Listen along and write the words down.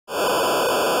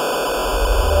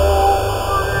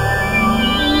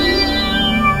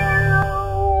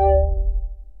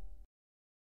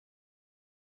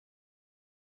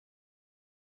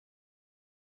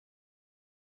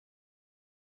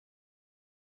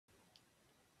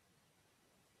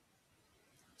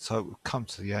So we've come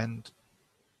to the end.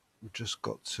 We've just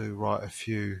got to write a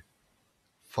few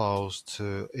files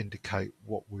to indicate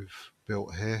what we've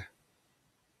built here.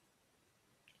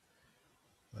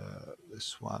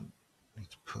 This one, I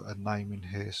need to put a name in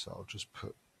here, so I'll just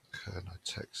put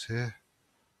Kernotex here.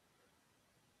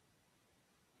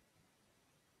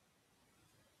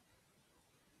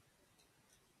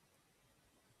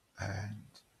 And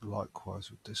likewise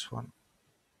with this one.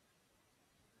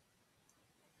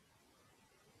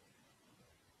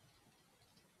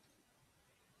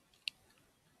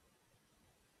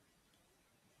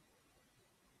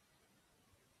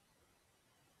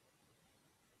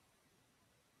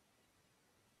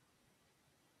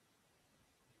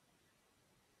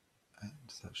 And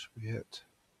that should be it.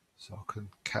 So I can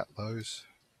cat those.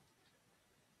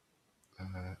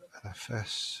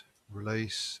 LFS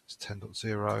release is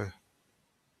 10.0.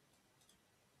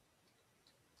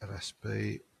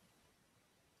 LSB,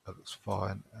 that looks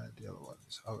fine, and the other one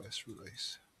is OS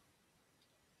release.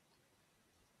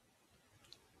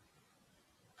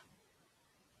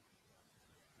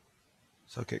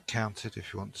 So get counted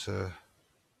if you want to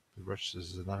be registered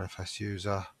as an LFS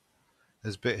user.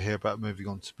 There's a bit here about moving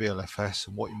on to BLFS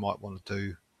and what you might want to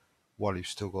do while you've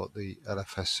still got the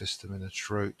LFS system in its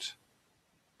root.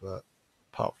 But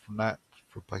apart from that,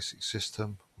 for a basic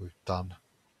system, we've done.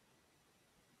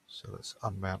 So let's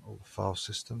unmount all the file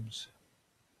systems.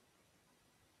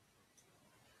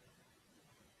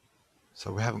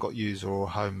 So we haven't got user or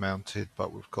home mounted,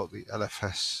 but we've got the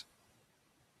LFS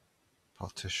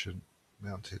partition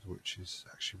mounted, which is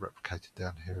actually replicated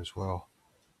down here as well.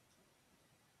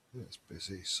 It's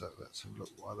busy, so let's have a look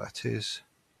why that is.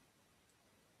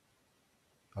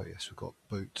 Oh yes, we've got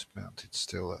boot mounted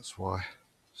still, that's why.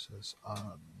 So let's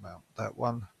unmount that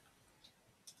one.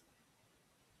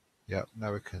 Yep,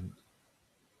 now we can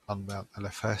unmount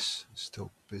LFS. It's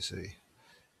still busy.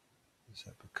 Is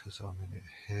that because I'm in it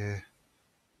here?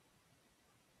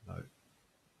 No.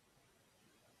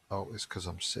 Oh, it's because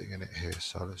I'm sitting in it here,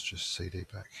 so let's just CD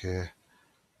back here.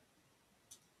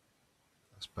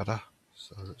 That's better.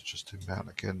 So let's just do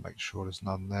mount again, make sure there's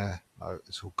none there. No,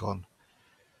 it's all gone.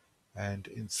 And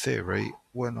in theory,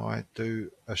 when I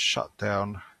do a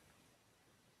shutdown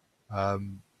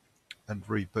and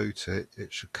reboot it,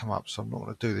 it should come up. So I'm not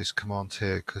going to do this command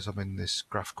here because I'm in this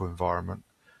graphical environment.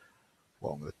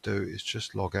 What I'm going to do is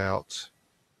just log out.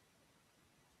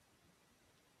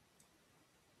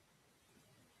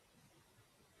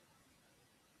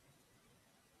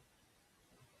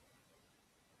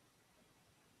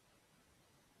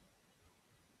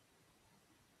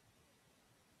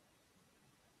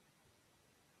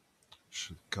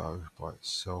 Should go by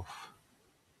itself.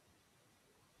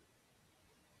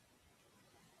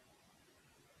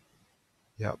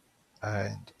 Yep,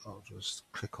 and I'll just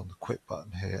click on the quit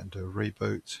button here and do a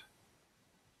reboot.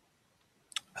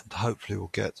 And hopefully we'll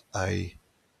get a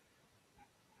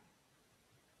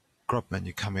grub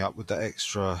menu coming up with the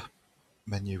extra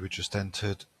menu we just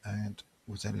entered, and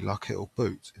with any luck it'll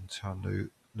boot into our new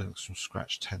Linux from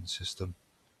Scratch 10 system.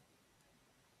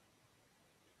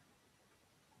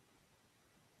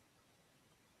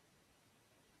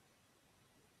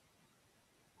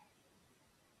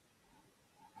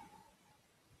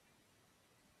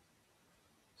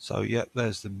 So yep,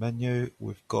 there's the menu.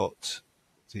 We've got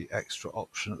the extra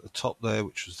option at the top there,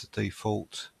 which was the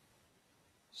default.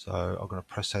 So I'm going to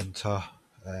press enter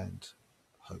and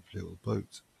hopefully it will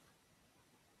boot.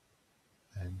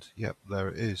 And yep, there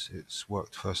it is. It's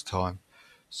worked first time.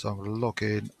 So I'm going to log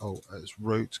in as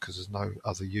root because there's no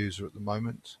other user at the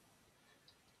moment.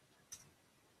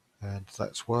 And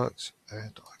that's worked.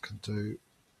 And I can do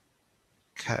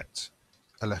cat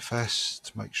LFS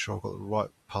to make sure I've got the right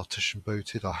partition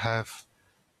booted. I have.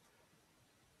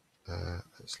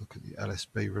 Let's look at the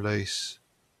LSB release.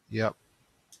 Yep.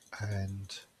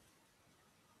 And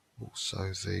also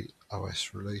the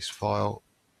OS release file.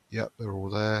 Yep, they're all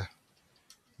there.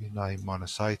 You name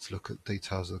 -A to look at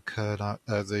details of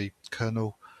the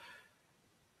kernel.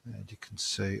 And you can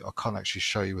see, I can't actually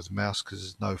show you with the mouse because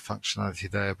there's no functionality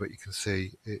there, but you can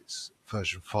see it's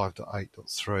version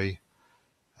 5.8.3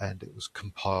 and it was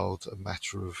compiled a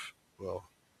matter of,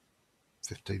 well,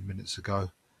 15 minutes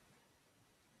ago.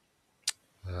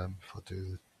 If I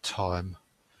do the time,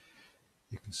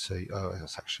 you can see, oh,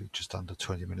 that's actually just under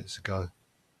 20 minutes ago.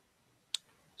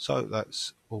 So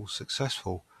that's all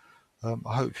successful.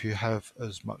 I hope you have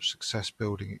as much success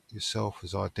building it yourself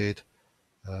as I did.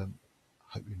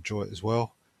 Hope you enjoy it as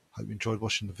well. Hope you enjoyed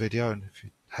watching the video, and if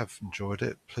you have enjoyed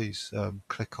it, please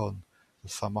click on the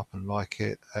thumb up and like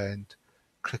it, and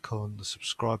click on the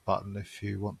subscribe button if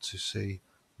you want to see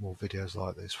more videos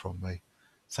like this from me.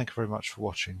 Thank you very much for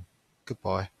watching.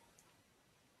 Goodbye.